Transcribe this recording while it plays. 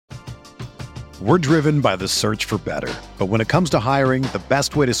We're driven by the search for better. But when it comes to hiring, the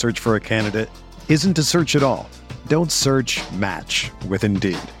best way to search for a candidate isn't to search at all. Don't search, match with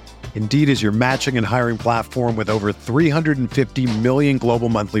Indeed. Indeed is your matching and hiring platform with over 350 million global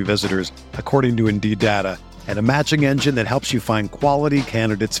monthly visitors, according to Indeed data, and a matching engine that helps you find quality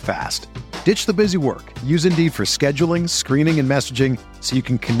candidates fast. Ditch the busy work. Use Indeed for scheduling, screening, and messaging so you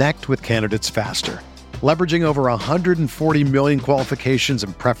can connect with candidates faster. Leveraging over 140 million qualifications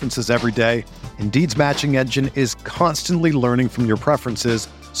and preferences every day, Indeed's matching engine is constantly learning from your preferences,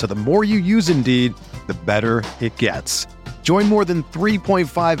 so the more you use Indeed, the better it gets. Join more than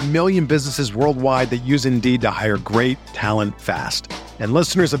 3.5 million businesses worldwide that use Indeed to hire great talent fast. And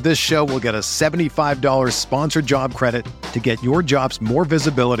listeners of this show will get a $75 sponsored job credit to get your jobs more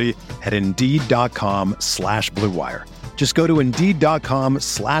visibility at Indeed.com/Blue Wire. Just go to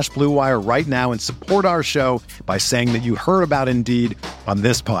Indeed.com/Blue Wire right now and support our show by saying that you heard about Indeed on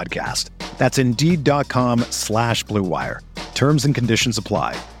this podcast. That's Indeed.com/Blue Wire. Terms and conditions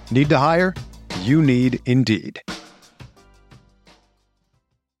apply. Need to hire? You need Indeed.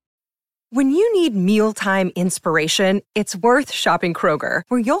 When you need mealtime inspiration, it's worth shopping Kroger,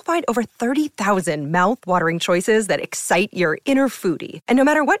 where you'll find over 30,000 mouth-watering choices that excite your inner foodie. And no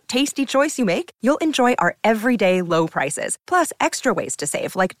matter what tasty choice you make, you'll enjoy our everyday low prices, plus extra ways to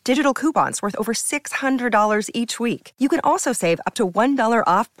save, like digital coupons worth over $600 each week. You can also save up to $1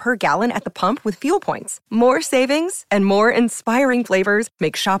 off per gallon at the pump with fuel points. More savings and more inspiring flavors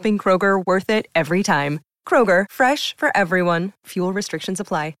make shopping Kroger worth it every time. Kroger, fresh for everyone. Fuel restrictions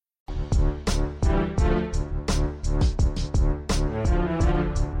apply.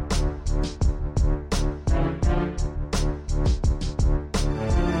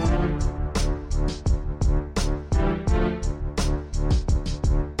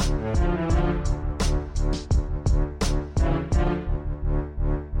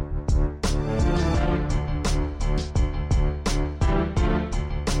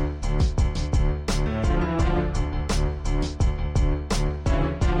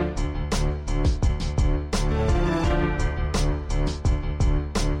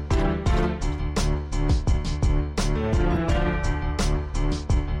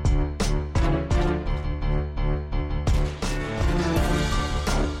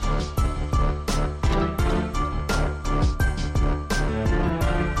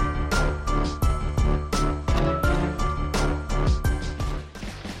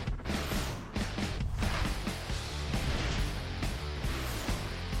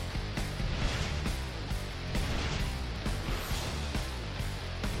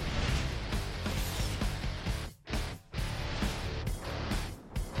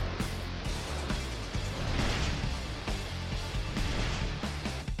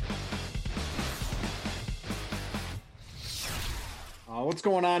 What's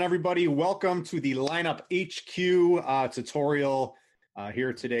going on, everybody? Welcome to the Lineup HQ tutorial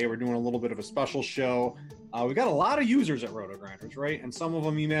here today. We're doing a little bit of a special show. We've got a lot of users at RotoGrinders, right? And some of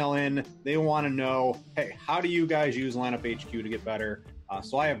them email in. They want to know, hey, how do you guys use Lineup HQ to get better?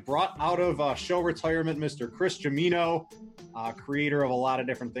 So I have brought out of show retirement Mr. Chris Jamino, creator of a lot of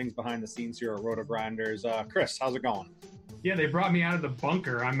different things behind the scenes here at RotoGrinders. Chris, how's it going? Yeah, they brought me out of the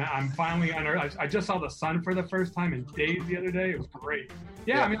bunker. I'm finally on Earth. I just saw the sun for the first time in days the other day. It was great.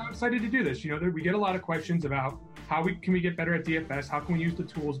 Yeah, I mean, I'm excited to do this. You know, we get a lot of questions about how can we get better at DFS? How can we use the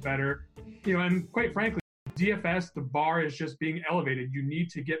tools better? You know, and quite frankly, DFS, the bar is just being elevated. You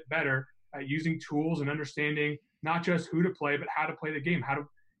need to get better at using tools and understanding not just who to play, but how to play the game, how to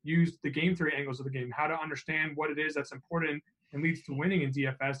use the game theory angles of the game, how to understand what it is that's important and leads to winning in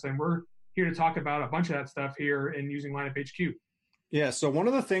DFS. And we're here to talk about a bunch of that stuff here in using Lineup HQ. Yeah, so one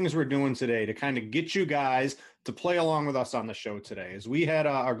of the things we're doing today to kind of get you guys to play along with us on the show today is we had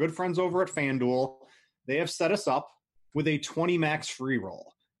our good friends over at FanDuel. They have set us up with a 20 max free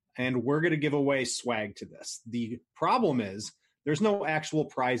roll, and we're going to give away swag to this. The problem is there's no actual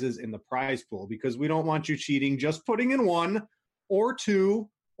prizes in the prize pool because we don't want you cheating, just putting in 1 or 2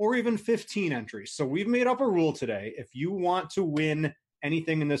 or even 15 entries. So we've made up a rule today. If you want to win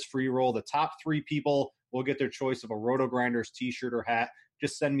anything in this free roll, the top 3 people will get their choice of a RotoGrinders t-shirt or hat.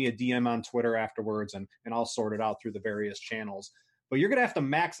 Just send me a DM on Twitter afterwards, and I'll sort it out through the various channels. But you're going to have to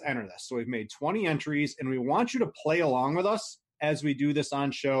max enter this. So we've made 20 entries, and we want you to play along with us as we do this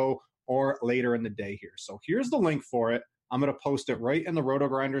on show or later in the day here. So here's the link for it. I'm going to post it right in the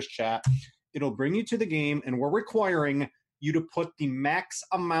RotoGrinders chat. It'll bring you to the game, and we're requiring you to put the max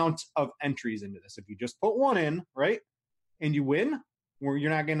amount of entries into this. If you just put 1 in, right, and you win,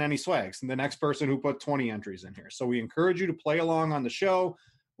 you're not getting any swags. And the next person who put 20 entries in here. So we encourage you to play along on the show.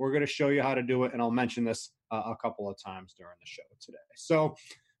 We're going to show you how to do it, and I'll mention this a couple of times during the show today. So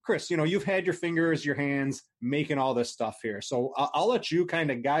Chris, you've had your fingers, your hands making all this stuff here. So I'll let you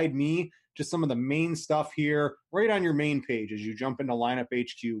kind of guide me to some of the main stuff here right on your main page as you jump into Lineup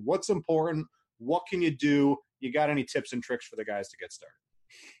HQ. What's important? What can you do? You got any tips and tricks for the guys to get started?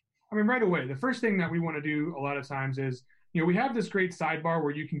 I mean, right away, the first thing that we want to do a lot of times is, we have this great sidebar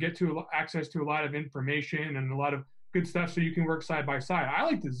where you can get to access to a lot of information and a lot of good stuff so you can work side by side. I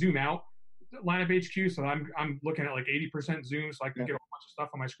like to zoom out Lineup HQ, so I'm looking at like 80% zoom so I can get a bunch of stuff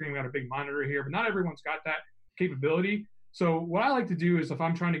on my screen. We got a big monitor here, but not everyone's got that capability. So what I like to do is if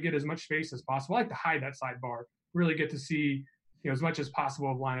I'm trying to get as much space as possible, I like to hide that sidebar, really get to see as much as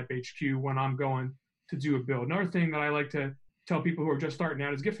possible of Lineup HQ when I'm going to do a build. Another thing that I like to tell people who are just starting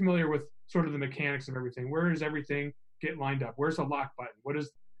out is get familiar with sort of the mechanics of everything. Where does everything get lined up? Where's the lock button? What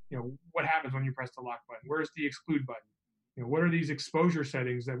is, what happens when you press the lock button? Where's the exclude button? What are these exposure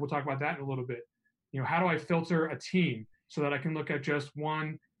settings that we'll talk about that in a little bit? How do I filter a team so that I can look at just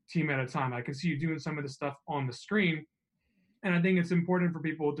one team at a time? I can see you doing some of the stuff on the screen. And I think it's important for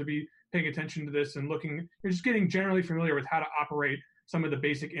people to be paying attention to this and you're just getting generally familiar with how to operate some of the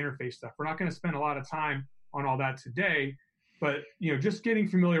basic interface stuff. We're not going to spend a lot of time on all that today, but, just getting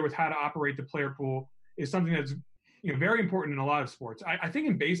familiar with how to operate the player pool is something that's, very important in a lot of sports. I think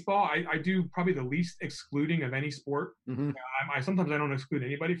in baseball, I do probably the least excluding of any sport. Mm-hmm. Sometimes I don't exclude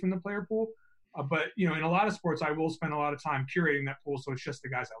anybody from the player pool, but, in a lot of sports, I will spend a lot of time curating that pool so it's just the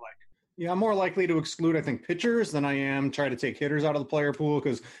guys I like. Yeah, I'm more likely to exclude, I think, pitchers than I am try to take hitters out of the player pool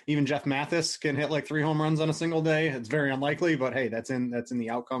because even Jeff Mathis can hit like 3 home runs on a single day. It's very unlikely, but hey, that's in the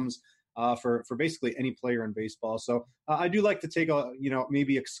outcomes for basically any player in baseball. So I do like to take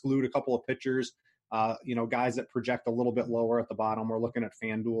maybe exclude a couple of pitchers, guys that project a little bit lower at the bottom. We're looking at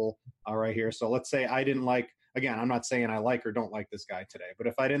FanDuel right here. So let's say I didn't like, again, I'm not saying I like or don't like this guy today, but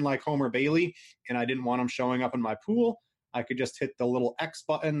if I didn't like Homer Bailey and I didn't want him showing up in my pool, I could just hit the little X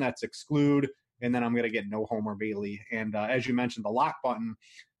button, that's exclude, and then I'm going to get no Homer Bailey. And as you mentioned, the lock button,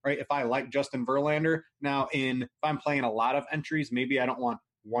 right? If I like Justin Verlander, now if I'm playing a lot of entries, maybe I don't want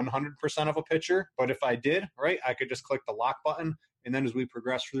 100% of a pitcher, but if I did, right, I could just click the lock button. And then as we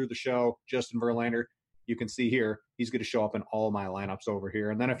progress through the show, Justin Verlander, you can see here, he's going to show up in all my lineups over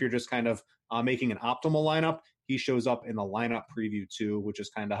here. And then if you're just kind of making an optimal lineup, he shows up in the lineup preview too, which is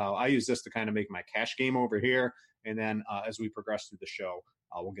kind of how I use this to kind of make my cash game over here. And then as we progress through the show,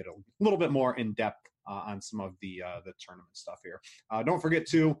 we'll get a little bit more in depth on some of the tournament stuff here. Don't forget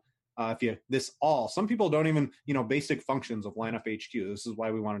too, some people don't even, basic functions of Lineup HQ. This is why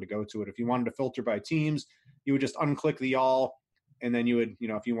we wanted to go to it. If you wanted to filter by teams, you would just unclick the all, and then you would,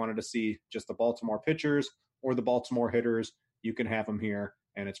 if you wanted to see just the Baltimore pitchers or the Baltimore hitters, you can have them here.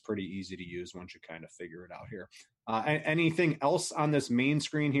 And it's pretty easy to use once you kind of figure it out here. Anything else on this main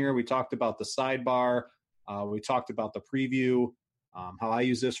screen here? We talked about the sidebar. We talked about the preview, how I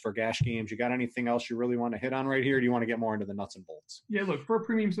use this for Gash games. You got anything else you really want to hit on right here? Or do you want to get more into the nuts and bolts? Yeah, look, for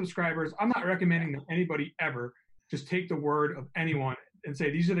premium subscribers, I'm not recommending that anybody ever just take the word of anyone and say,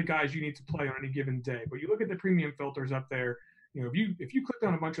 these are the guys you need to play on any given day. But you look at the premium filters up there, if you clicked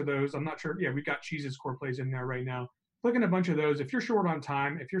on a bunch of those, I'm not sure. Yeah, we've got Cheese's core plays in there right now. Click on a bunch of those. If you're short on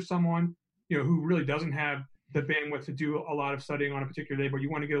time, if you're someone, who really doesn't have the bandwidth to do a lot of studying on a particular day, but you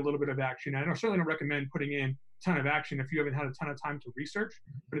want to get a little bit of action. I certainly don't recommend putting in a ton of action if you haven't had a ton of time to research.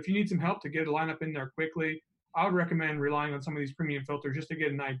 But if you need some help to get a lineup in there quickly, I would recommend relying on some of these premium filters just to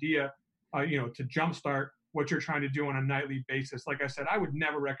get an idea, to jumpstart what you're trying to do on a nightly basis. Like I said, I would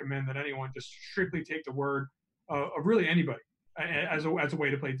never recommend that anyone just strictly take the word of really anybody as a way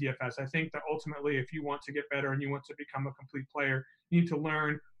to play DFS. I think that ultimately, if you want to get better and you want to become a complete player, you need to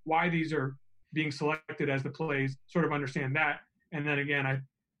learn why these are being selected as the plays, sort of understand that. And then again,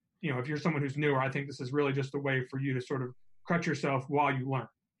 if you're someone who's newer, I think this is really just a way for you to sort of crutch yourself while you learn.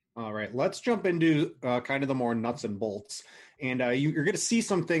 All right, let's jump into kind of the more nuts and bolts. And you're going to see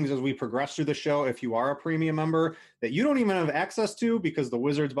some things as we progress through the show, if you are a premium member, that you don't even have access to because the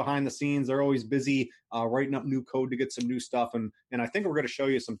wizards behind the scenes, they're always busy writing up new code to get some new stuff. And I think we're going to show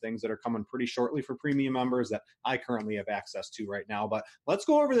you some things that are coming pretty shortly for premium members that I currently have access to right now. But let's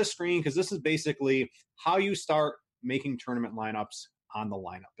go over the screen because this is basically how you start making tournament lineups on the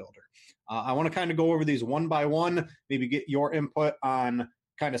lineup builder. I want to kind of go over these one by one, maybe get your input on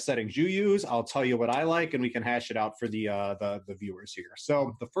kind of settings you use. I'll tell you what I like, and we can hash it out for the viewers here.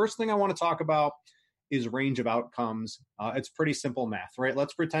 So the first thing I want to talk about is range of outcomes. It's pretty simple math, right?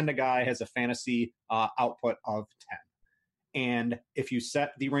 Let's pretend a guy has a fantasy output of 10. And if you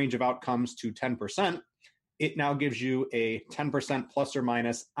set the range of outcomes to 10%, it now gives you a 10% plus or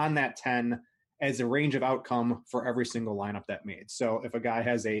minus on that 10 as a range of outcome for every single lineup that made. So if a guy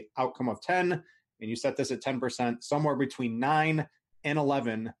has a outcome of 10 and you set this at 10%, somewhere between 9 and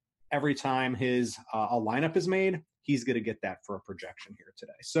 11 every time his a lineup is made, he's going to get that for a projection here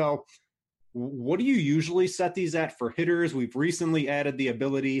today. So what do you usually set these at for hitters? We've recently added the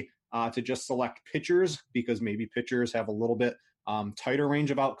ability to just select pitchers because maybe pitchers have a little bit tighter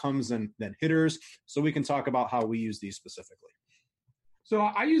range of outcomes than hitters. So we can talk about how we use these specifically. So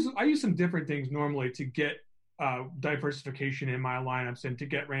I use some different things normally to get diversification in my lineups and to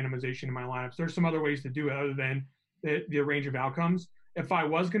get randomization in my lineups. There's some other ways to do it other than the range of outcomes. If I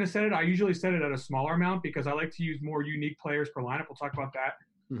was going to set it, I usually set it at a smaller amount because I like to use more unique players per lineup. We'll talk about that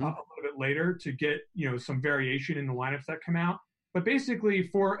a little bit later to get some variation in the lineups that come out. But basically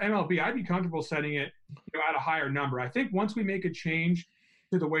for MLB, I'd be comfortable setting it at a higher number. I think once we make a change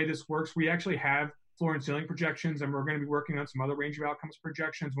to the way this works, we actually have floor and ceiling projections, and we're going to be working on some other range of outcomes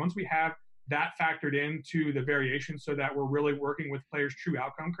projections. Once we have that factored into the variation so that we're really working with players' true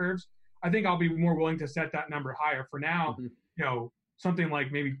outcome curves, I think I'll be more willing to set that number higher. For now, something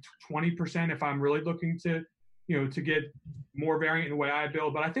like maybe 20% if I'm really looking to get more variant in the way I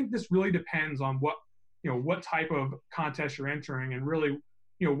build. But I think this really depends on what type of contest you're entering and really,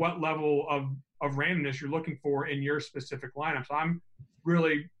 what level of randomness you're looking for in your specific lineup. So I'm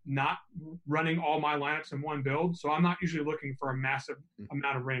really not running all my lineups in one build. So I'm not usually looking for a massive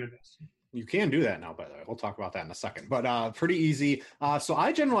amount of randomness. You can do that now, by the way. We'll talk about that in a second, but pretty easy. So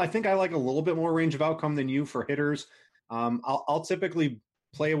I think I like a little bit more range of outcome than you for hitters. I'll typically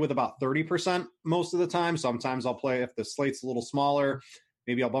play with about 30% most of the time. Sometimes I'll play if the slate's a little smaller,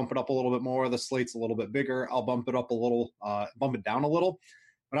 maybe I'll bump it up a little bit more. The slate's a little bit bigger, I'll bump it up a little, bump it down a little.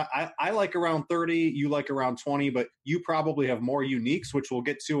 But I like around 30, you like around 20, but you probably have more uniques, which we'll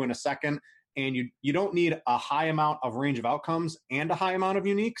get to in a second. And you don't need a high amount of range of outcomes and a high amount of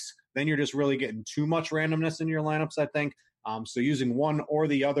uniques. Then you're just really getting too much randomness in your lineups, I think. So using one or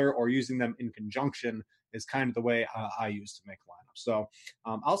the other or using them in conjunction is kind of the way I use to make lineups. So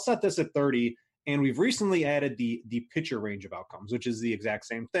I'll set this at 30. And we've recently added the pitcher range of outcomes, which is the exact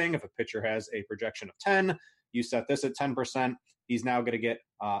same thing. If a pitcher has a projection of 10, you set this at 10%. He's now going to get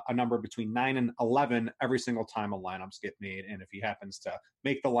a number between 9 and 11 every single time a lineups get made. And if he happens to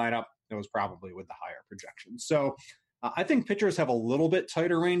make the lineup, it was probably with the higher projection. So I think pitchers have a little bit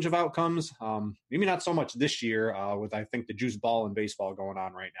tighter range of outcomes. Maybe not so much this year with, I think, the juice ball in baseball going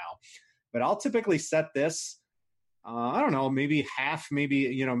on right now. But I'll typically set this, I don't know, maybe half,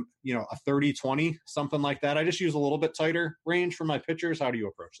 maybe, a 30-20, something like that. I just use a little bit tighter range for my pitchers. How do you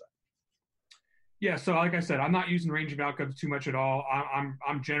approach that? Yeah, so like I said, I'm not using range of outcomes too much at all.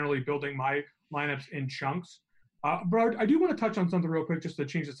 I'm generally building my lineups in chunks. But I do want to touch on something real quick just to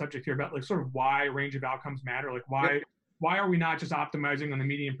change the subject here about like sort of why range of outcomes matter. Like why are we not just optimizing on the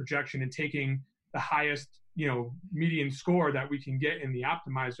median projection and taking the highest, median score that we can get in the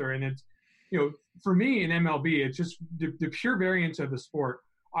optimizer? And it's, for me in MLB, it's just the pure variance of the sport.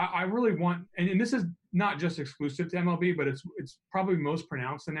 I really want, and this is not just exclusive to MLB, but it's probably most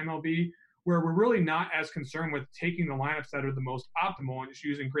pronounced in MLB, where we're really not as concerned with taking the lineups that are the most optimal and just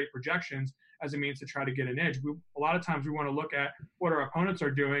using great projections as a means to try to get an edge. A lot of times we want to look at what our opponents are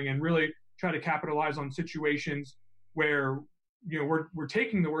doing and really try to capitalize on situations where, we're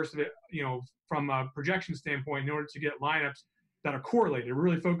taking the worst of it, from a projection standpoint in order to get lineups that are correlated. We're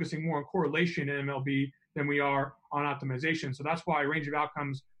really focusing more on correlation in MLB than we are on optimization. So that's why range of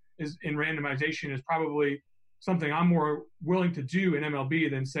outcomes in randomization is probably something I'm more willing to do in MLB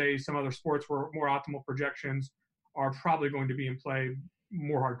than, say, some other sports where more optimal projections are probably going to be in play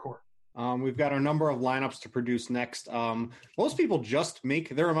more hardcore. We've got our number of lineups to produce next. Most people just make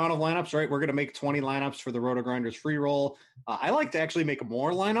their amount of lineups, right? We're going to make 20 lineups for the RotoGrinders free roll. I like to actually make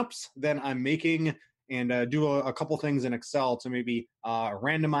more lineups than I'm making and do a couple things in Excel to maybe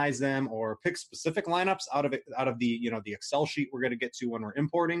randomize them or pick specific lineups out of the the Excel sheet we're going to get to when we're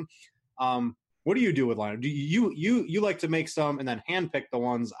importing. What do you do with lineup? Do you like to make some and then handpick the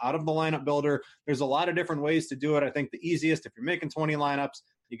ones out of the lineup builder? There's a lot of different ways to do it. I think the easiest, if you're making 20 lineups,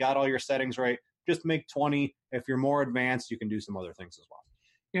 you got all your settings right, just make 20. If you're more advanced, you can do some other things as well.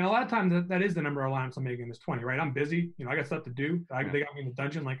 A lot of times that is the number of lineups I'm making is 20, right? I'm busy. I got stuff to do. They got me in the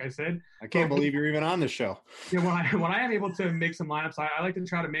dungeon, like I said. I can't believe you're even on this show. When I am able to make some lineups, I like to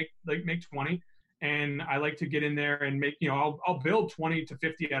try to make 20. And I like to get in there and make, I'll build 20 to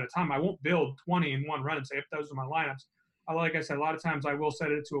 50 at a time. I won't build 20 in one run and say, if those are my lineups. Like I said, a lot of times I will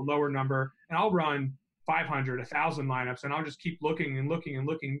set it to a lower number and I'll run 500, 1,000 lineups and I'll just keep looking and looking and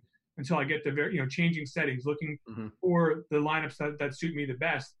looking until I get to changing settings, looking for the lineups that suit me the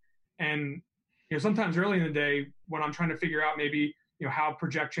best. And, sometimes early in the day when I'm trying to figure out maybe, how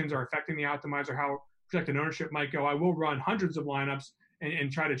projections are affecting the optimizer, how projected ownership might go, I will run hundreds of lineups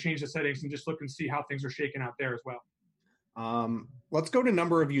and try to change the settings and just look and see how things are shaking out there as well. Let's go to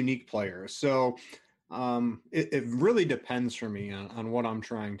number of unique players. So it really depends for me on what I'm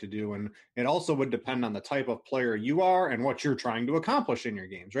trying to do. And it also would depend on the type of player you are and what you're trying to accomplish in your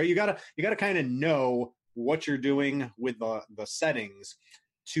games, right? You gotta kind of know what you're doing with the settings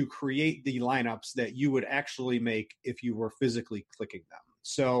to create the lineups that you would actually make if you were physically clicking them.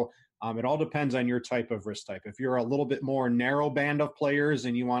 So it all depends on your type of risk type. If you're a little bit more narrow band of players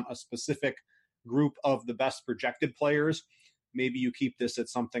and you want a specific group of the best projected players, maybe you keep this at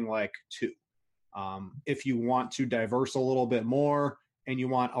something like 2. If you want to diverse a little bit more and you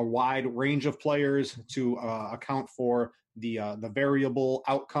want a wide range of players to account for the variable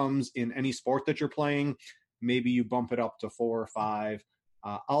outcomes in any sport that you're playing, maybe you bump it up to 4 or 5.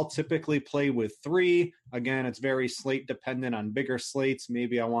 I'll typically play with 3. Again, it's very slate dependent. On bigger slates,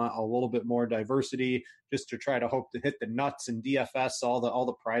 maybe I want a little bit more diversity just to try to hope to hit the nuts in DFS. All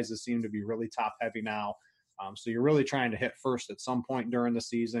the prizes seem to be really top heavy now. So you're really trying to hit first at some point during the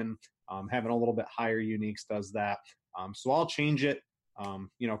season. Having a little bit higher uniques does that. So I'll change it,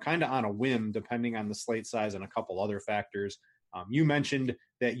 kind of on a whim, depending on the slate size and a couple other factors. You mentioned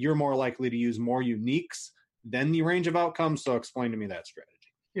that you're more likely to use more uniques than the range of outcomes. So explain to me that strategy.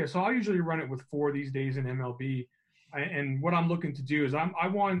 Yeah, so I'll usually run it with 4 these days in MLB. And what I'm looking to do is I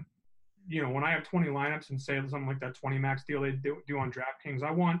want, when I have 20 lineups and say something like that 20 max deal they do on DraftKings, I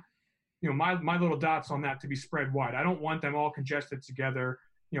want, my little dots on that to be spread wide. I don't want them all congested together.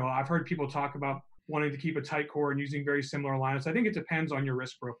 I've heard people talk about wanting to keep a tight core and using very similar lineups. I think it depends on your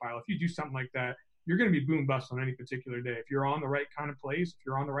risk profile. If you do something like that, you're going to be boom bust on any particular day. If you're on the right kind of plays, if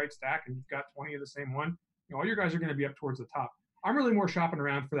you're on the right stack and you've got 20 of the same one, all your guys are going to be up towards the top. I'm really more shopping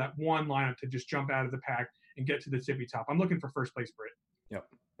around for that one lineup to just jump out of the pack and get to the tippy top. I'm looking for first place Brit. Yep.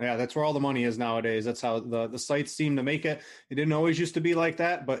 Yeah, that's where all the money is nowadays. That's how the sites seem to make it. It didn't always used to be like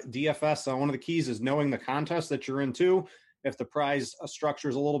that, but DFS, one of the keys is knowing the contest that you're into. If the prize structure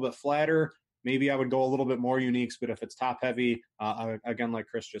is a little bit flatter, maybe I would go a little bit more uniques. But if it's top heavy, again, like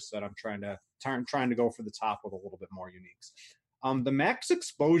Chris just said, I'm trying to go for the top with a little bit more uniques. The max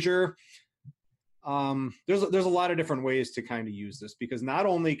exposure. There's a lot of different ways to kind of use this, because not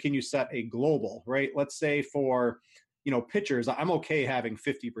only can you set a global, right? Let's say for, pitchers, I'm okay having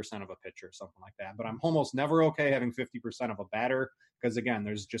 50% of a pitcher or something like that, but I'm almost never okay having 50% of a batter, because again,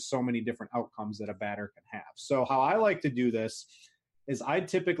 there's just so many different outcomes that a batter can have. So how I like to do this is I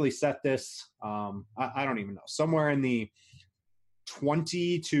typically set this, I don't even know, somewhere in the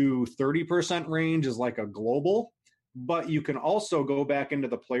 20 to 30% range is like a global, but you can also go back into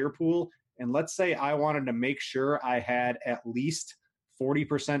the player pool. And let's say I wanted to make sure I had at least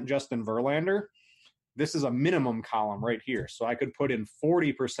 40% Justin Verlander. This is a minimum column right here. So I could put in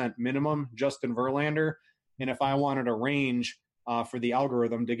 40% minimum Justin Verlander. And if I wanted a range for the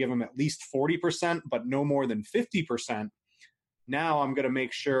algorithm to give him at least 40%, but no more than 50%, now I'm going to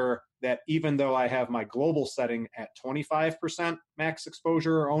make sure that even though I have my global setting at 25% max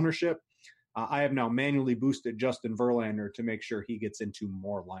exposure or ownership, I have now manually boosted Justin Verlander to make sure he gets into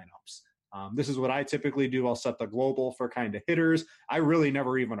more lineups. This is what I typically do. I'll set the global for kind of hitters. I really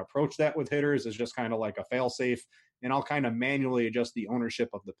never even approach that with hitters. It's just kind of like a fail safe, and I'll kind of manually adjust the ownership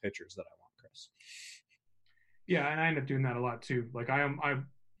of the pitchers that I want, Chris. Yeah, and I end up doing that a lot too. Like I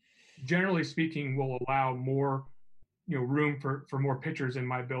generally speaking will allow more, room for more pitchers in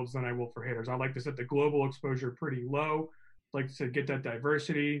my builds than I will for hitters. I like to set the global exposure pretty low. Like to get that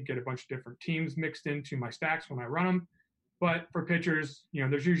diversity, get a bunch of different teams mixed into my stacks when I run them. But for pitchers,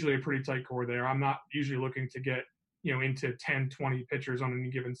 there's usually a pretty tight core there. I'm not usually looking to get, into 10, 20 pitchers on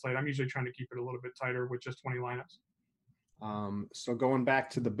any given slate. I'm usually trying to keep it a little bit tighter with just 20 lineups. So going back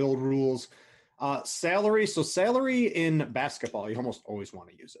to the build rules, salary. So salary in basketball, you almost always want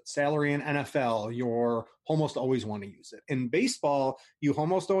to use it. Salary in NFL, you're almost always want to use it. In baseball, you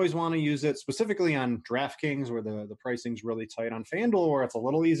almost always want to use it, specifically on DraftKings where the pricing's really tight. On FanDuel where it's a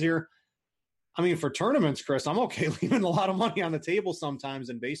little easier. I mean, for tournaments, Chris, I'm okay leaving a lot of money on the table sometimes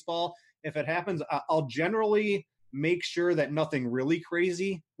in baseball. If it happens, I'll generally make sure that nothing really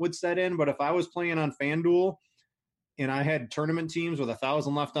crazy would set in. But if I was playing on FanDuel and I had tournament teams with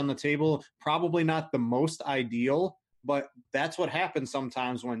 1,000 left on the table, probably not the most ideal, but that's what happens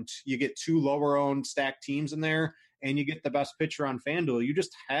sometimes when you get 2 lower-owned stacked teams in there and you get the best pitcher on FanDuel. You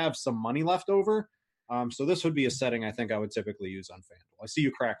just have some money left over. So this would be a setting I think I would typically use on FanDuel. I see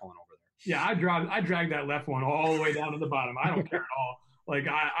you crackling over there. Yeah, I drag that left one all the way down to the bottom. I don't care at all. Like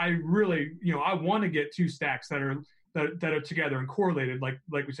I really, I want to get 2 stacks that are together and correlated. Like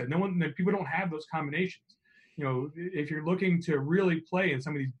we said, people don't have those combinations. If you're looking to really play in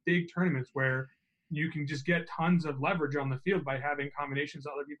some of these big tournaments where you can just get tons of leverage on the field by having combinations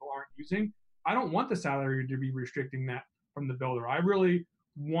other people aren't using, I don't want the salary to be restricting that. from the builder. I really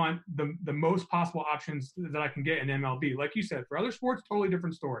want the most possible options that I can get in MLB. Like you said, for other sports, totally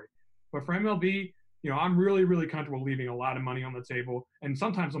different story. But for MLB, I'm really, really comfortable leaving a lot of money on the table and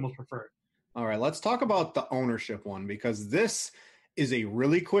sometimes almost prefer it. All right, let's talk about the ownership one, because this is a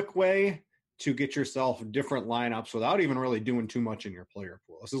really quick way to get yourself different lineups without even really doing too much in your player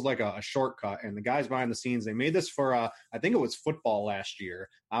pool. This is like a shortcut, and the guys behind the scenes, they made this for, I think it was football last year.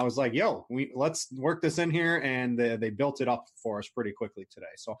 I was like, let's work this in here, and they built it up for us pretty quickly today.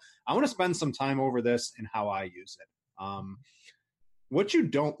 So I want to spend some time over this and how I use it. What you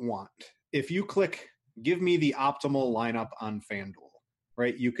don't want, if you click give me the optimal lineup on FanDuel,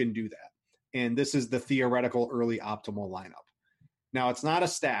 right, you can do that. And this is the theoretical early optimal lineup. Now, it's not a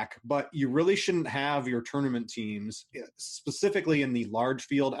stack, but you really shouldn't have your tournament teams, specifically in the large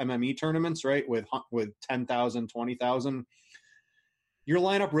field MME tournaments, right, with 10,000, 20,000. Your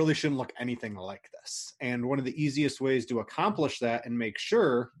lineup really shouldn't look anything like this. And one of the easiest ways to accomplish that and make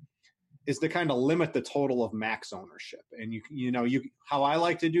sure is to kind of limit the total of max ownership. And how I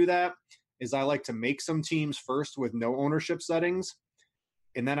like to do that is I like to make some teams first with no ownership settings,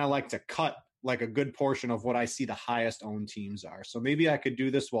 and then I like to cut like a good portion of what I see the highest owned teams are. So maybe I could do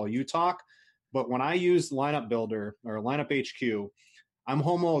this while you talk, but when I use Lineup Builder or Lineup HQ, I'm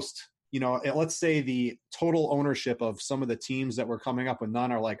almost, let's say the total ownership of some of the teams that we're coming up with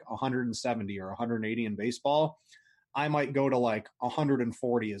none are like 170 or 180 in baseball. I might go to like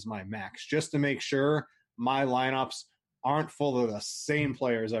 140 as my max, just to make sure my lineups aren't full of the same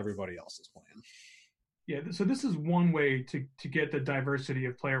players everybody else is playing. Yeah, so this is one way to get the diversity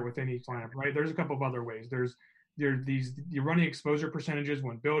of player within each lineup, right? There's a couple of other ways. There's you're running exposure percentages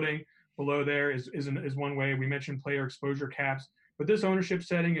when building. Below there is one way. We mentioned player exposure caps, but this ownership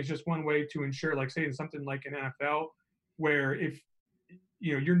setting is just one way to ensure, like say something like an NFL, where if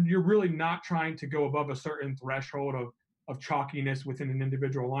you're really not trying to go above a certain threshold of chalkiness within an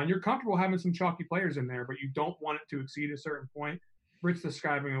individual line. You're comfortable having some chalky players in there, but you don't want it to exceed a certain point. Rick's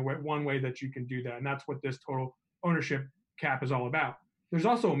describing one way that you can do that, and that's what this total ownership cap is all about. There's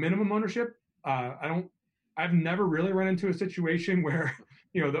also a minimum ownership. I've never really run into a situation where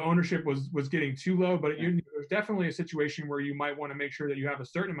the ownership was getting too low, but there's definitely a situation where you might want to make sure that you have a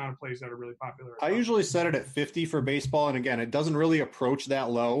certain amount of plays that are really popular. I usually set it at 50 for baseball, and again, it doesn't really approach that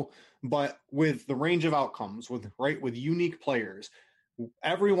low, but with the range of outcomes, with unique players,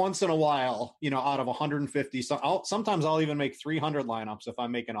 every once in a while, out of 150, sometimes I'll even make 300 lineups if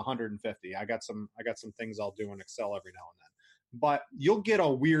I'm making 150. I got some things I'll do in Excel every now and then. But you'll get a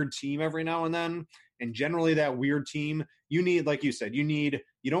weird team every now and then, and generally that weird team, you need, like you said, you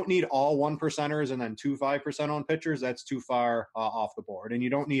don't need all 1%ers and then 2 5% on pitchers. That's too far off the board, and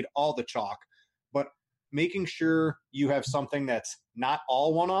you don't need all the chalk. But making sure you have something that's not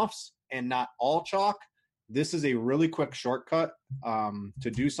all one-offs and not all chalk. This is a really quick shortcut to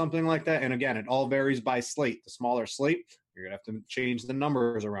do something like that. And again, it all varies by slate. The smaller slate, you're going to have to change the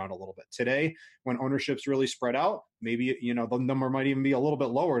numbers around a little bit. Today, when ownership's really spread out, maybe, the number might even be a little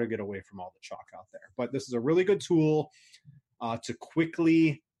bit lower to get away from all the chalk out there. But this is a really good tool to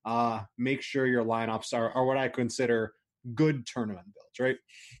quickly make sure your lineups are what I consider good tournament builds, right?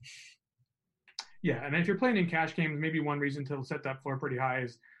 Yeah, and if you're playing in cash games, maybe one reason to set that floor pretty high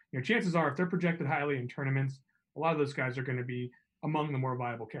is, chances are if they're projected highly in tournaments, a lot of those guys are going to be among the more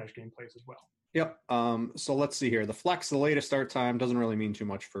viable cash game plays as well. Yep. So let's see here. The flex, the latest start time, doesn't really mean too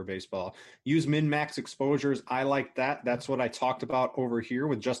much for baseball. Use min-max exposures. I like that. That's what I talked about over here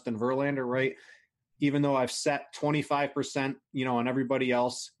with Justin Verlander, right? Even though I've set 25%, on everybody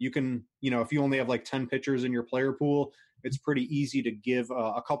else, you can, if you only have like 10 pitchers in your player pool, it's pretty easy to give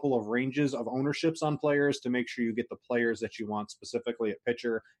a couple of ranges of ownerships on players to make sure you get the players that you want specifically at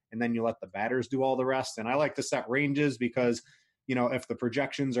pitcher, and then you let the batters do all the rest. And I like to set ranges because, if the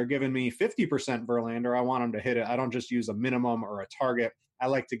projections are giving me 50% Verlander, I want them to hit it. I don't just use a minimum or a target. I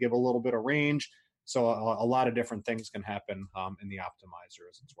like to give a little bit of range. So a lot of different things can happen in the optimizer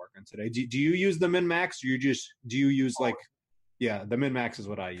as it's working today. Do you use the min-max? Do you use the min-max is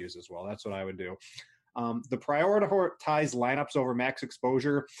what I use as well. That's what I would do. The prioritize lineups over max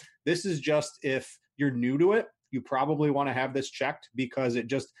exposure. This is just if you're new to it, you probably want to have this checked because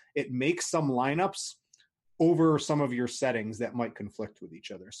it makes some lineups over some of your settings that might conflict with each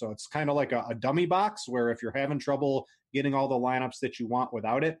other. So it's kind of like a dummy box where if you're having trouble getting all the lineups that you want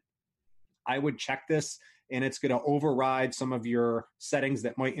without it, I would check this, and it's going to override some of your settings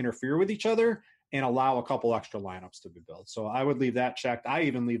that might interfere with each other and allow a couple extra lineups to be built. So I would leave that checked. I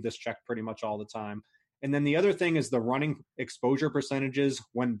even leave this checked pretty much all the time. And then the other thing is the running exposure percentages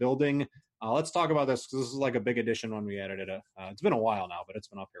when building. Let's talk about this because this is like a big addition when we added it. It's been a while now, but it's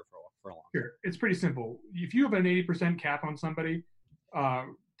been up here for a long time. Sure. It's pretty simple. If you have an 80% cap on somebody,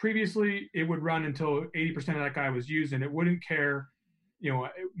 previously it would run until 80% of that guy was used, and it wouldn't care,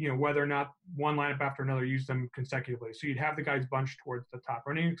 whether or not one lineup after another used them consecutively. So you'd have the guys bunched towards the top.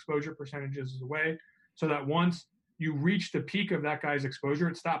 Running exposure percentages is a way so that once you reach the peak of that guy's exposure,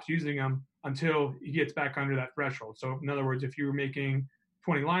 it stops using them until he gets back under that threshold. So in other words, if you were making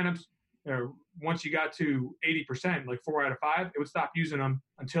 20 lineups, once you got to 80%, like 4 out of 5, it would stop using them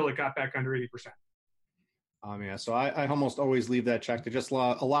until it got back under 80%. So I almost always leave that checked. It just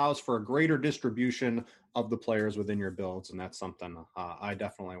allows for a greater distribution of the players within your builds, and that's something I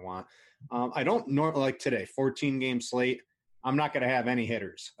definitely want. I don't normally, like today, 14-game slate, I'm not going to have any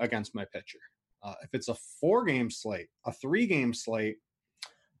hitters against my pitcher. If it's a 4-game slate, a 3-game slate,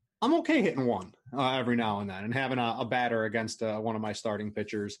 I'm okay hitting one every now and then and having a batter against one of my starting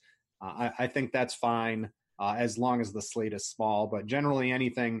pitchers. I think that's fine as long as the slate is small. But generally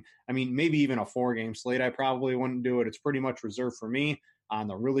anything, maybe even a 4-game slate, I probably wouldn't do it. It's pretty much reserved for me. On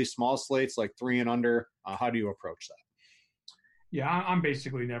the really small slates, like 3 and under, how do you approach that? Yeah, I'm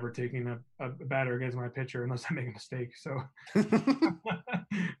basically never taking a batter against my pitcher unless I make a mistake. So,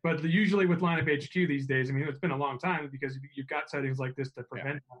 but usually with lineup HQ these days, it's been a long time because you've got settings like this to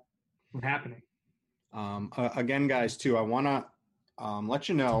prevent that from happening. Again, guys, too, I want to let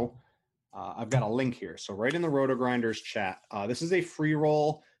you know, I've got a link here. So right in the RotoGrinders chat, this is a free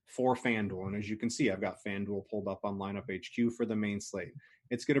roll for FanDuel. And as you can see, I've got FanDuel pulled up on lineup HQ for the main slate.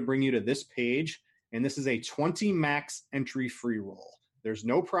 It's going to bring you to this page. And this is a 20 max entry free roll. There's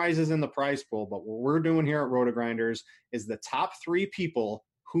no prizes in the prize pool, but what we're doing here at RotoGrinders is the top 3 people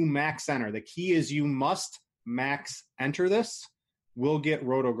who max enter. The key is you must max enter this will get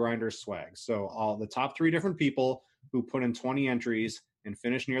RotoGrinders swag. So all the top 3 different people who put in 20 entries and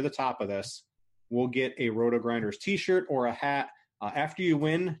finish near the top of this will get a RotoGrinders t-shirt or a hat. After you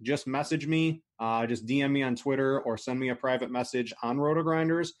win, just message me, just DM me on Twitter or send me a private message on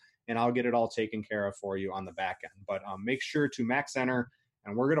RotoGrinders, and I'll get it all taken care of for you on the back end. But make sure to max enter,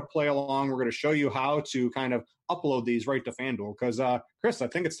 and we're going to play along. We're going to show you how to kind of upload these right to FanDuel. Because, Chris, I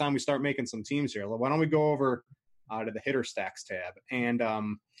think it's time we start making some teams here. Why don't we go over to the hitter stacks tab? And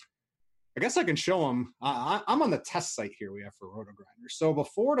I guess I can show them. I'm on the test site here we have for RotoGrinders. So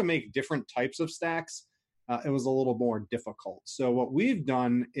before, to make different types of stacks, it was a little more difficult. So what we've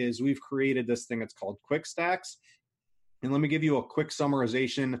done is we've created this thing that's called Quick Stacks. And let me give you a quick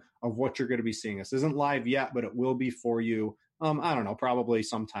summarization of what you're going to be seeing. This isn't live yet, but it will be for you, I don't know, probably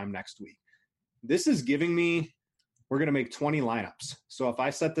sometime next week. This is giving me, we're going to make 20 lineups. So if I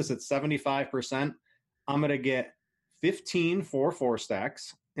set this at 75%, I'm going to get 15 4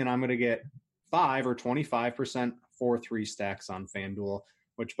 stacks, and I'm going to get 5 or 25% 4-3 stacks on FanDuel,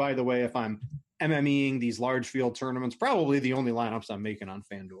 which, by the way, if I'm MMEing these large field tournaments, probably the only lineups I'm making on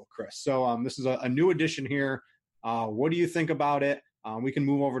FanDuel, Chris. So this is a new addition here. What do you think about it? We can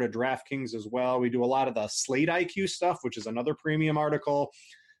move over to DraftKings as well. We do a lot of the Slate IQ stuff, which is another premium article.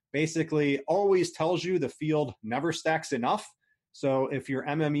 Basically, always tells you the field never stacks enough. So if you're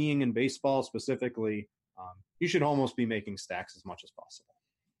MMEing in baseball specifically, you should almost be making stacks as much as possible.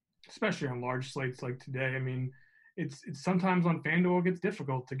 Especially on large slates like today. It's sometimes on FanDuel it gets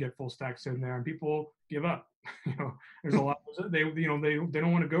difficult to get full stacks in there, and people give up. There's a lot. They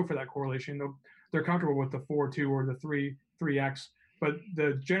don't want to go for that correlation. They're comfortable with the 4-2 or the 3x. But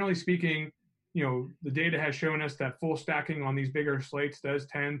generally speaking, the data has shown us that full stacking on these bigger slates does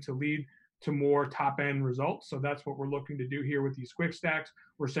tend to lead to more top end results. So that's what we're looking to do here with these quick stacks.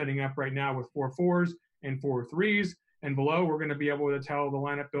 We're setting up right now with 4 4s and 4 3s. And below, we're going to be able to tell the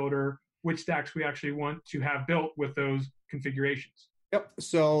lineup builder which stacks we actually want to have built with those configurations. Yep.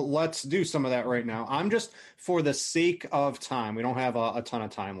 So let's do some of that right now. I'm just, for the sake of time, we don't have a ton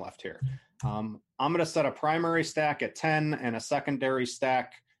of time left here. I'm going to set a primary stack at 10 and a secondary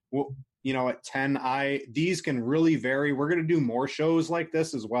stack, at 10. These can really vary. We're going to do more shows like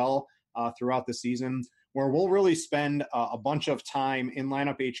this as well throughout the season, where we'll really spend a bunch of time in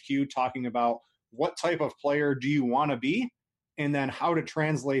Lineup HQ talking about what type of player do you want to be, and then how to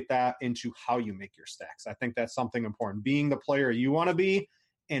translate that into how you make your stacks. I think that's something important, being the player you want to be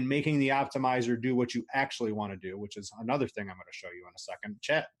and making the optimizer do what you actually want to do, which is another thing I'm going to show you in a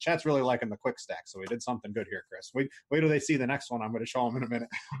second. Chat's really liking the quick stack, so we did something good here, Chris. Wait till they see the next one. I'm going to show them in a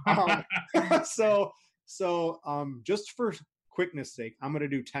minute. So just for quickness sake, I'm going to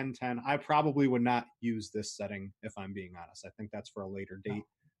do 10-10. I probably would not use this setting if I'm being honest. I think that's for a later date.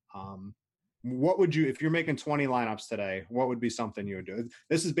 What would you, if you're making 20 lineups today, what would be something you would do?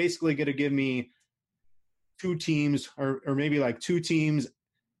 This is basically going to give me 2 teams or maybe like 2 teams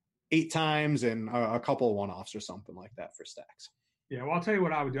 8 times and a couple of one-offs or something like that for stacks. Yeah, well, I'll tell you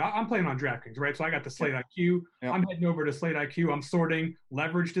what I would do. I'm playing on DraftKings, right? So I got the Slate IQ. Yep. I'm heading over to Slate IQ. I'm sorting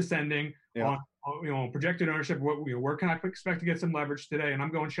leverage descending on projected ownership. Where can I expect to get some leverage today? And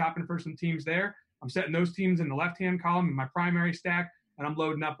I'm going shopping for some teams there. I'm setting those teams in the left-hand column in my primary stack, and I'm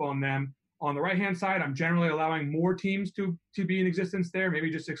loading up on them. On the right-hand side, I'm generally allowing more teams to be in existence there,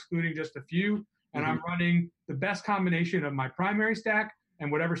 maybe just excluding just a few. And I'm running the best combination of my primary stack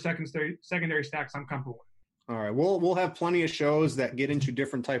and whatever secondary stacks I'm comfortable with. All right, we'll have plenty of shows that get into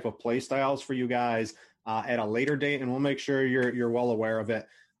different type of play styles for you guys at a later date, and we'll make sure you're well aware of it.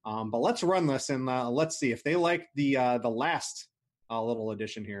 But let's run this and let's see if they like the last little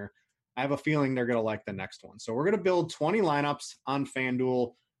addition here. I have a feeling they're going to like the next one. So we're going to build 20 lineups on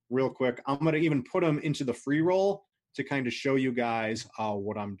FanDuel real quick. I'm going to even put them into the free roll to kind of show you guys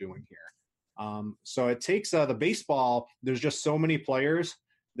what I'm doing here. So it takes the baseball. There's just so many players.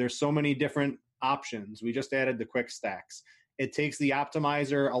 There's so many different options. We just added the quick stacks. It takes the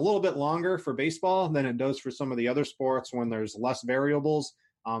optimizer a little bit longer for baseball than it does for some of the other sports when there's less variables.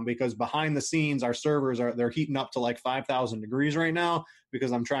 Because behind the scenes, our servers they're heating up to like 5,000 degrees right now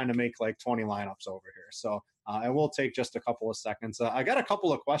because I'm trying to make like 20 lineups over here. So it will take just a couple of seconds. I got a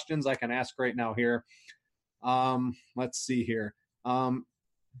couple of questions I can ask right now here. Let's see here.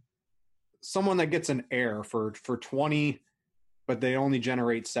 Someone that gets an error for 20, but they only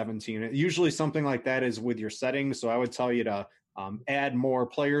generate 17. Usually something like that is with your settings. So I would tell you to add more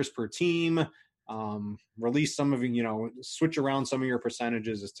players per team. Release some of switch around some of your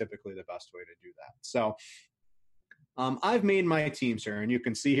percentages is typically the best way to do that. So I've made my teams here, and you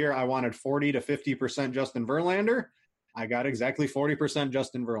can see here I wanted 40 to 50% Justin Verlander. I got exactly 40%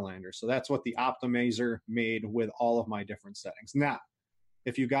 Justin Verlander. So that's what the optimizer made with all of my different settings. Now,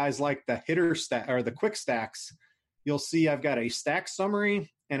 if you guys like the hitter stack or the quick stacks, you'll see I've got a stack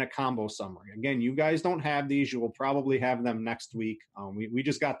summary and a combo summary. Again, you guys don't have these. You will probably have them next week. We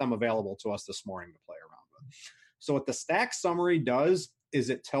just got them available to us this morning to play around with. So what the stack summary does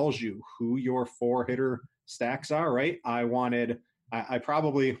is it tells you who your 4-hitter stacks are, right? So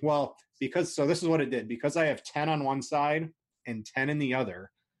this is what it did. Because I have 10 on one side and 10 in the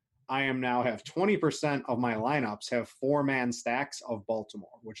other, I have 20% of my lineups have 4-man stacks of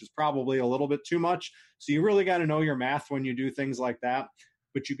Baltimore, which is probably a little bit too much. So you really got to know your math when you do things like that.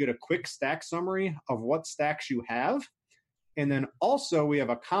 But you get a quick stack summary of what stacks you have. And then also we have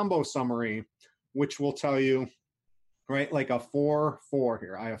a combo summary, which will tell you, right, like a 4-4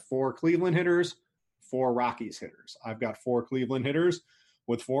 here. I have 4 Cleveland hitters, 4 Rockies hitters. I've got 4 Cleveland hitters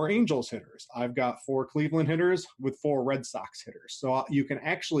with 4 Angels hitters. I've got 4 Cleveland hitters with 4 Red Sox hitters. So you can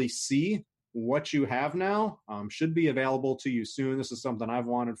actually see what you have now. Should be available to you soon. This is something I've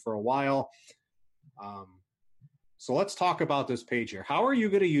wanted for a while. So let's talk about this page here. How are you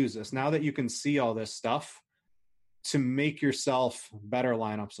going to use this now that you can see all this stuff to make yourself better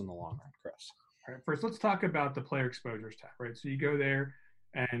lineups in the long run, Chris? All right, first, let's talk about the player exposures tab, right? So you go there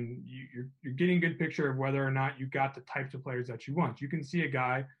and you're getting a good picture of whether or not you got the types of players that you want. You can see a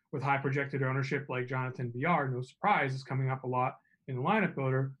guy with high projected ownership like Jonathan Villar, no surprise, is coming up a lot in the lineup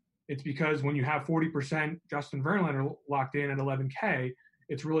builder. It's because when you have 40% Justin Verlander locked in at 11K,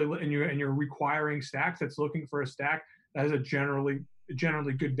 it's really, and you're requiring stacks that's looking for a stack that has a generally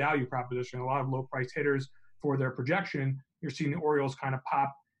good value proposition. A lot of low price hitters for their projection. You're seeing the Orioles kind of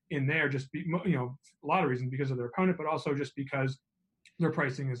pop in there, a lot of reasons because of their opponent, but also just because their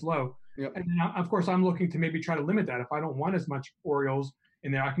pricing is low. Yep. And then, of course, I'm looking to maybe try to limit that. If I don't want as much Orioles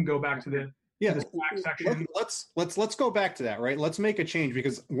in there, I can go back to the stack section. Let's go back to that, right? Let's make a change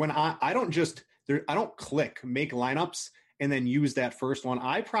because when I don't click make lineups and then use that first one.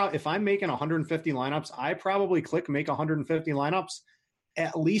 If I'm making 150 lineups, I probably click make 150 lineups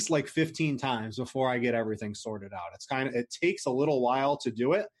at least like 15 times before I get everything sorted out. It takes a little while to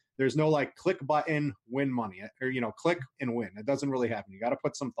do it. There's no like click button, win money, or click and win. It doesn't really happen. You got to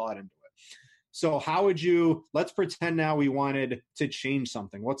put some thought into it. So let's pretend now we wanted to change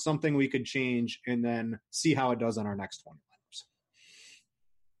something. What's something we could change and then see how it does on our next 20 lineups?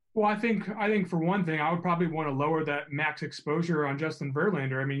 Well, I think for one thing, I would probably want to lower that max exposure on Justin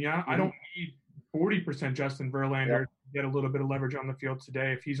Verlander. I mean, I don't need 40% Justin Verlander to get a little bit of leverage on the field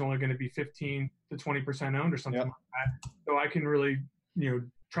today if he's only going to be 15 to 20% owned or something like that. So I can really,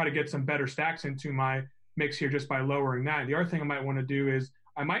 try to get some better stacks into my mix here just by lowering that. The other thing I might want to do is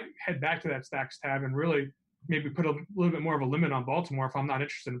I might head back to that stacks tab and really maybe put a little bit more of a limit on Baltimore if I'm not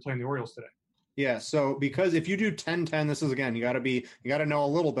interested in playing the Orioles today. Yeah, so because if you do 10-10, this is, again, you got to know a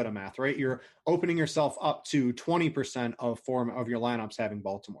little bit of math, right? You're opening yourself up to 20% of your lineups having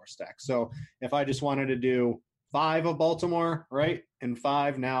Baltimore stacks. So if I just wanted to do 5 of Baltimore, right? And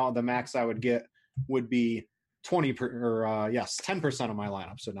 5 now, the max I would get would be 10% of my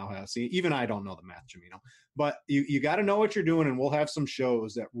lineup. So now, see, even I don't know the math, Jamino. But you got to know what you're doing, and we'll have some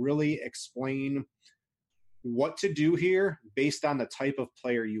shows that really explain what to do here based on the type of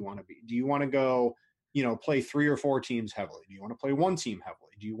player you want to be. Do you want to go, play 3 or 4 teams heavily? Do you want to play 1 team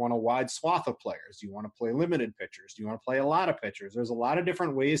heavily? Do you want a wide swath of players? Do you want to play limited pitchers? Do you want to play a lot of pitchers? There's a lot of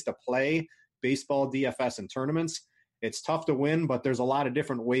different ways to play baseball DFS and tournaments. It's tough to win, but there's a lot of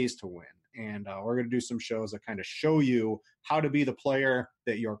different ways to win. And we're going to do some shows that kind of show you how to be the player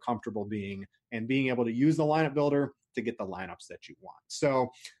that you're comfortable being and being able to use the lineup builder to get the lineups that you want. So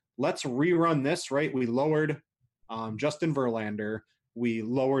let's rerun this, right? We lowered Justin Verlander. We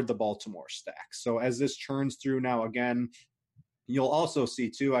lowered the Baltimore stack. So as this churns through now, again, you'll also see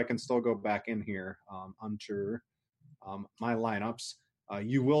too, I can still go back in here under my lineups.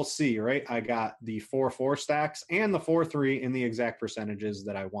 You will see, right? I got the 4-4 stacks and the 4-3 in the exact percentages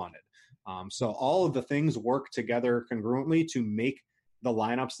that I wanted. So all of the things work together congruently to make the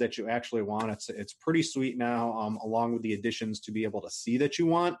lineups that you actually want. It's pretty sweet now, along with the additions to be able to see that you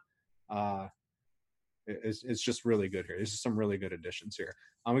want. It's just really good here. There's some really good additions here.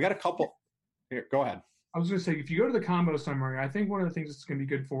 We got a couple. Here, go ahead. I was going to say, if you go to the combo summary, I think one of the things that's going to be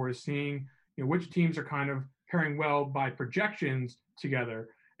good for is seeing which teams are kind of pairing well by projections together.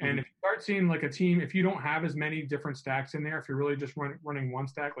 And if you start seeing like a team, if you don't have as many different stacks in there, if you're really just running one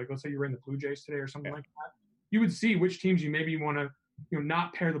stack, like let's say you're in the Blue Jays today or something like that, you would see which teams you maybe want to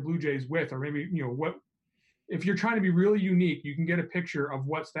not pair the Blue Jays with, or maybe what. If you're trying to be really unique, you can get a picture of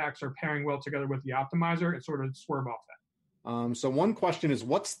what stacks are pairing well together with the optimizer and sort of swerve off that. So one question is,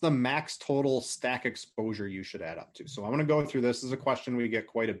 what's the max total stack exposure you should add up to? So I'm going to go through this. This is a question we get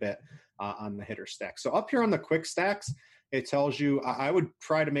quite a bit on the hitter stack. So up here on the quick stacks, it tells you, I would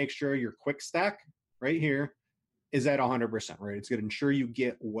try to make sure your quick stack right here is at 100%, right? It's going to ensure you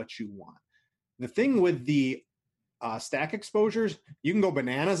get what you want. The thing with the stack exposures, you can go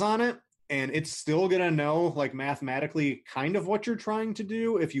bananas on it, and it's still going to know, like mathematically, kind of what you're trying to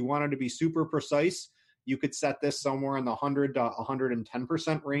do. If you wanted to be super precise, you could set this somewhere in the 100 to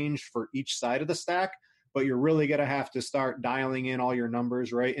 110% range for each side of the stack, but you're really going to have to start dialing in all your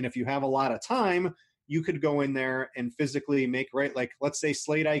numbers, right? And if you have a lot of time, you could go in there and physically make, right? Like, let's say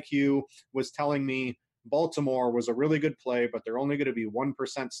Slate IQ was telling me Baltimore was a really good play, but they're only going to be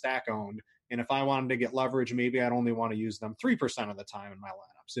 1% stack owned. And if I wanted to get leverage, maybe I'd only want to use them 3% of the time in my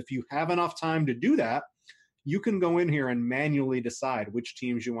lineups. If you have enough time to do that, you can go in here and manually decide which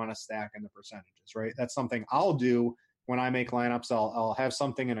teams you want to stack and the percentages, right? That's something I'll do when I make lineups. I'll have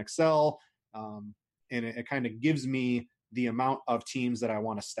something in Excel, and it kind of gives me the amount of teams that I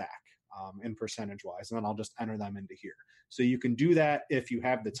want to stack in percentage-wise, and then I'll just enter them into here. So you can do that if you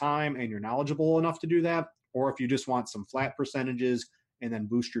have the time and you're knowledgeable enough to do that, or if you just want some flat percentages and then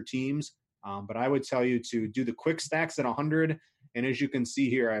boost your teams. But I would tell you to do the quick stacks at 100, and as you can see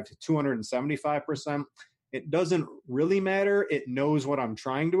here, I have 275%. It doesn't really matter. It knows what I'm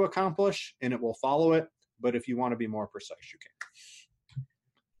trying to accomplish, and it will follow it. But if you want to be more precise, you can.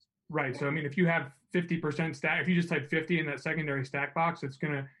 Right. So, I mean, if you have 50% stack, if you just type 50 in that secondary stack box, it's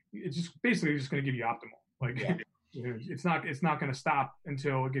just basically just going to give you optimal. Like, it's not going to stop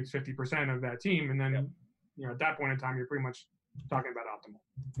until it gets 50% of that team. And then, at that point in time, you're pretty much talking about optimal.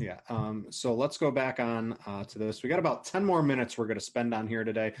 Yeah. So let's go back on to this. We got about 10 more minutes we're going to spend on here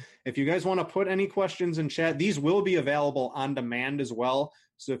today. If you guys want to put any questions in chat, these will be available on demand as well.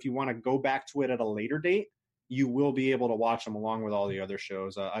 So if you want to go back to it at a later date, you will be able to watch them along with all the other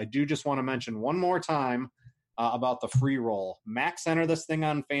shows. I do just want to mention one more time about the free roll. Max enter this thing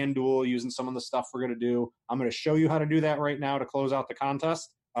on FanDuel using some of the stuff we're going to do. I'm going to show you how to do that right now to close out the contest,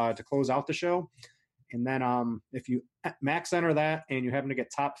 to close out the show. And then if you max enter that and you happen to get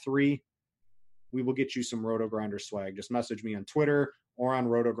top 3, we will get you some Roto Grinder swag. Just message me on Twitter or on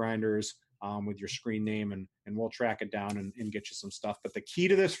Roto Grinders with your screen name, and we'll track it down and get you some stuff. But the key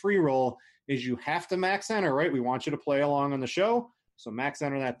to this free roll is you have to max enter, right? We want you to play along on the show. So max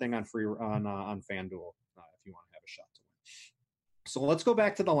enter that thing on FanDuel if you want to have a shot to win. So let's go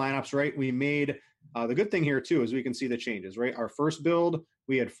back to the lineups, right? We made the good thing here too is we can see the changes, right? Our first build,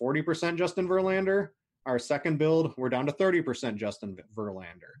 we had 40% Justin Verlander. Our second build, we're down to 30% Justin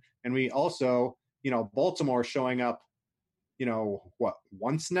Verlander. And we also, Baltimore showing up,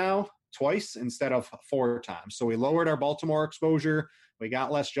 twice instead of 4 times. So we lowered our Baltimore exposure. We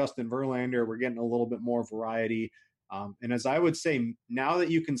got less Justin Verlander. We're getting a little bit more variety. And as I would say, now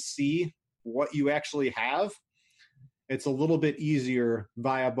that you can see what you actually have, it's a little bit easier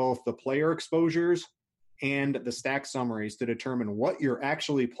via both the player exposures and the stack summaries to determine what you're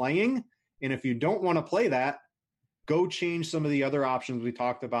actually playing. And if you don't want to play that, go change some of the other options we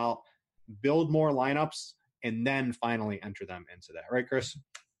talked about, build more lineups, and then finally enter them into that. Right, Chris?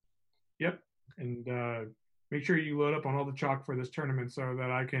 Yep. And make sure you load up on all the chalk for this tournament so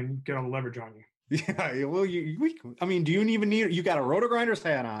that I can get all the leverage on you. Yeah, well, do you even need? You got a Roto Grinders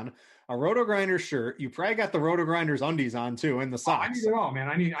hat on, a Roto Grinders shirt. You probably got the Roto Grinders undies on too, and the socks. I need it all, man.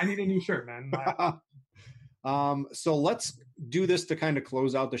 I need a new shirt, man. So let's do this to kind of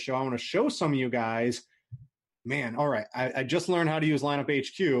close out the show. I want to show some of you guys. Man, all right. I just learned how to use Lineup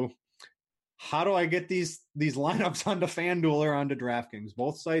HQ. How do I get these lineups onto FanDuel or onto DraftKings?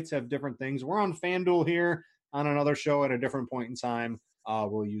 Both sites have different things. We're on FanDuel here. On another show at a different point in time,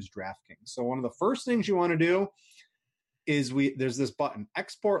 we'll use DraftKings. So one of the first things you want to do is there's this button,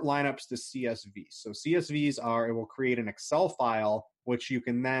 Export Lineups to CSV. So CSVs it will create an Excel file, which you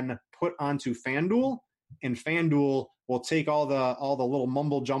can then put onto FanDuel, and FanDuel will take all the little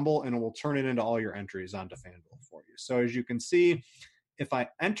mumble jumble and it will turn it into all your entries onto FanDuel for you. So as you can see, if I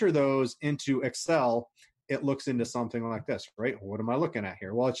enter those into Excel, it looks into something like this, right? What am I looking at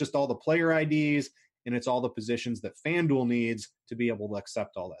here? Well, it's just all the player IDs and it's all the positions that FanDuel needs to be able to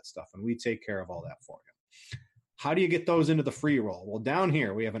accept all that stuff. And we take care of all that for you. How do you get those into the free roll? Well, down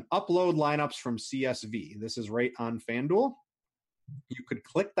here, we have an upload lineups from CSV. This is right on FanDuel. You could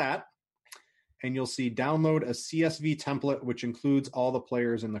click that and you'll see download a CSV template, which includes all the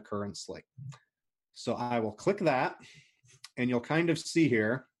players in the current slate. So I will click that and you'll kind of see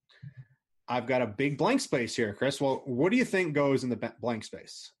here, I've got a big blank space here, Chris. Well, what do you think goes in the blank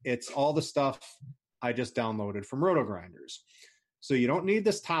space? It's all the stuff I just downloaded from Roto Grinders. So you don't need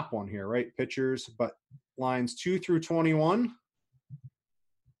this top one here, right? Pitchers, but lines 2 through 21.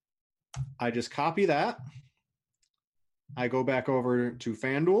 I just copy that. I go back over to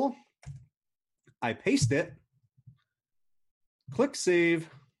FanDuel. I paste it, click save,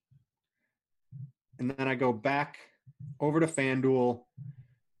 and then I go back over to FanDuel,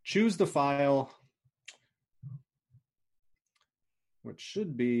 choose the file, which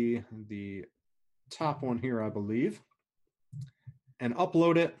should be the top one here, I believe, and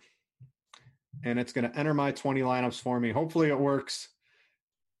upload it, and it's going to enter my 20 lineups for me. Hopefully it works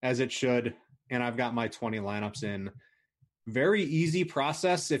as it should, and I've got my 20 lineups in. Very easy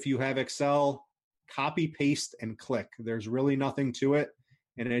process if you have Excel. Copy, paste, and click. There's really nothing to it.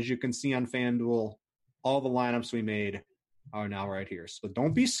 And as you can see on FanDuel, all the lineups we made are now right here. So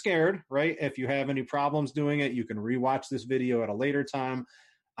don't be scared, right? If you have any problems doing it, you can rewatch this video at a later time.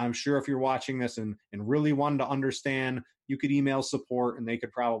 I'm sure if you're watching this and really wanted to understand, you could email support and they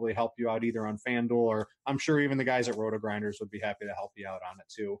could probably help you out either on FanDuel, or I'm sure even the guys at Roto Grinders would be happy to help you out on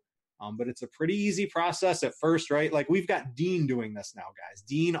it too. But it's a pretty easy process at first, right? Like we've got Dean doing this now, guys.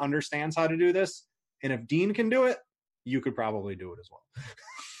 Dean understands how to do this. And if Dean can do it, you could probably do it as well.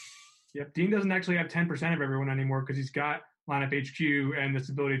 Yep. Dean doesn't actually have 10% of everyone anymore because he's got Lineup HQ and this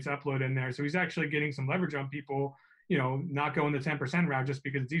ability to upload in there. So he's actually getting some leverage on people, not going the 10% route just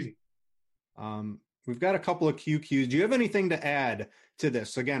because it's easy. We've got a couple of QQs. Do you have anything to add to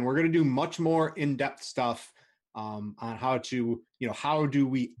this? Again, we're going to do much more in-depth stuff on how to, how do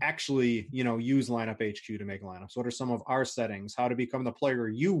we actually, use Lineup HQ to make lineups? What are some of our settings? How to become the player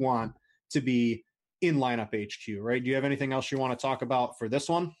you want to be in Lineup HQ, right? Do you have anything else you want to talk about for this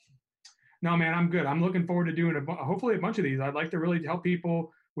one? No, man, I'm good. I'm looking forward to doing hopefully a bunch of these. I'd like to really help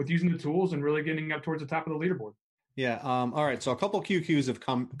people with using the tools and really getting up towards the top of the leaderboard. Yeah. All right. So a couple QQs have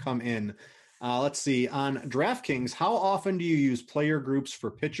come in. Let's see. On DraftKings, how often do you use player groups for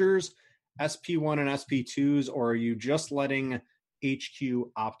pitchers, SP1 and SP2s, or are you just letting HQ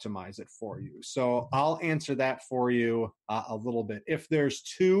optimize it for you? So I'll answer that for you a little bit. If there's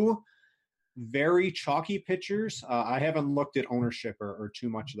two very chalky pitchers, I haven't looked at ownership or too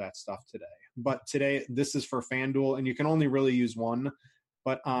much of that stuff today. But today, this is for FanDuel, and you can only really use one.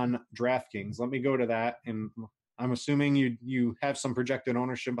 But on DraftKings, let me go to that. And I'm assuming you have some projected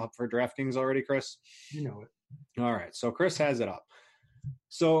ownership up for DraftKings already, Chris? You know it. All right, so Chris has it up.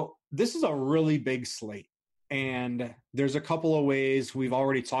 So this is a really big slate, and there's a couple of ways we've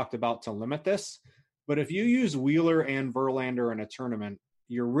already talked about to limit this. But if you use Wheeler and Verlander in a tournament,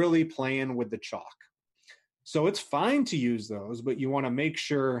 you're really playing with the chalk. So it's fine to use those, but you want to make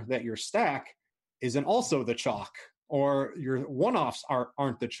sure that your stack isn't also the chalk, or your one-offs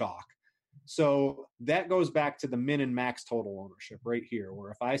aren't the chalk. So that goes back to the min and max total ownership right here,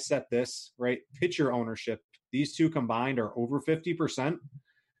 where if I set this, right, pitcher ownership, these two combined are over 50%.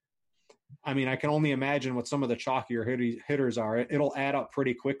 I mean, I can only imagine what some of the chalkier hitters are. It'll add up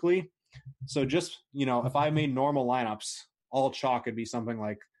pretty quickly. So just, if I made normal lineups, all chalk would be something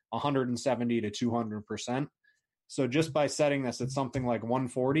like 170 to 200%. So just by setting this at something like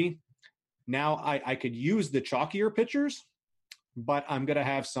 140, Now I could use the chalkier pitchers, but I'm going to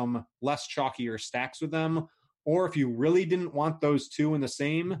have some less chalkier stacks with them. Or if you really didn't want those two in the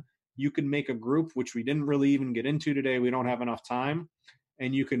same, you could make a group, which we didn't really even get into today. We don't have enough time.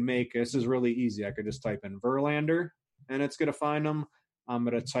 And you can make, this is really easy. I could just type in Verlander and it's going to find them. I'm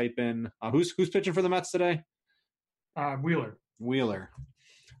going to type in, who's pitching for the Mets today? Wheeler. You're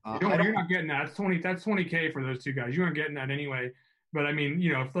not getting that. That's 20K for those two guys. You aren't getting that anyway. But I mean,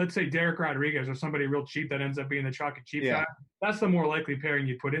 if let's say Derek Rodriguez or somebody real cheap that ends up being the chalky cheap guy, that's the more likely pairing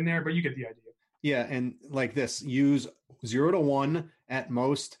you put in there, but you get the idea. Yeah, and like this, use 0 to 1 at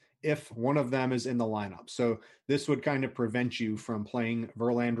most if one of them is in the lineup. So this would kind of prevent you from playing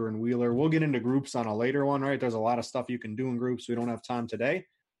Verlander and Wheeler. We'll get into groups on a later one, right? There's a lot of stuff you can do in groups. We don't have time today.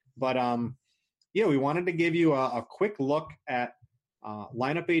 But we wanted to give you a quick look at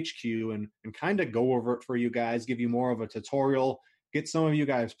Lineup HQ and kind of go over it for you guys, give you more of a tutorial, get some of you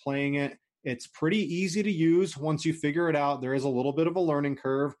guys playing it. It's pretty easy to use once you figure it out. There is a little bit of a learning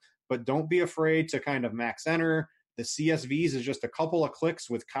curve, but don't be afraid to kind of max enter. The CSVs is just a couple of clicks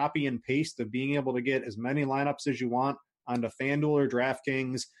with copy and paste of being able to get as many lineups as you want onto FanDuel or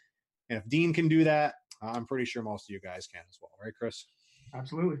DraftKings. And if Dean can do that, I'm pretty sure most of you guys can as well. Right, Chris?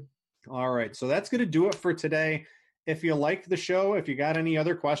 Absolutely. All right. So that's going to do it for today. If you liked the show, if you got any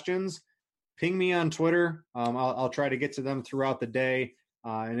other questions, ping me on Twitter. I'll try to get to them throughout the day.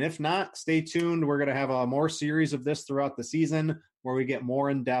 And if not, stay tuned. We're going to have a more series of this throughout the season where we get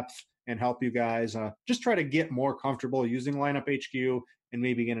more in depth and help you guys just try to get more comfortable using Lineup HQ and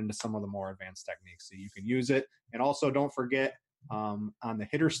maybe get into some of the more advanced techniques so you can use it. And also don't forget on the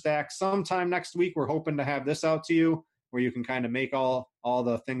hitter stack, sometime next week, we're hoping to have this out to you where you can kind of make all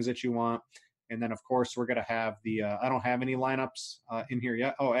the things that you want. And then, of course, we're going to have the I don't have any lineups in here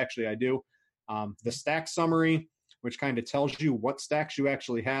yet. Oh, actually, I do. The stack summary, which kind of tells you what stacks you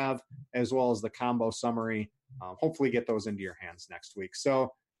actually have, as well as the combo summary. Hopefully get those into your hands next week.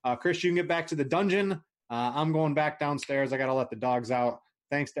 So, Chris, you can get back to the dungeon. I'm going back downstairs. I got to let the dogs out.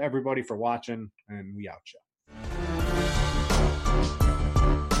 Thanks to everybody for watching, and we out, ya.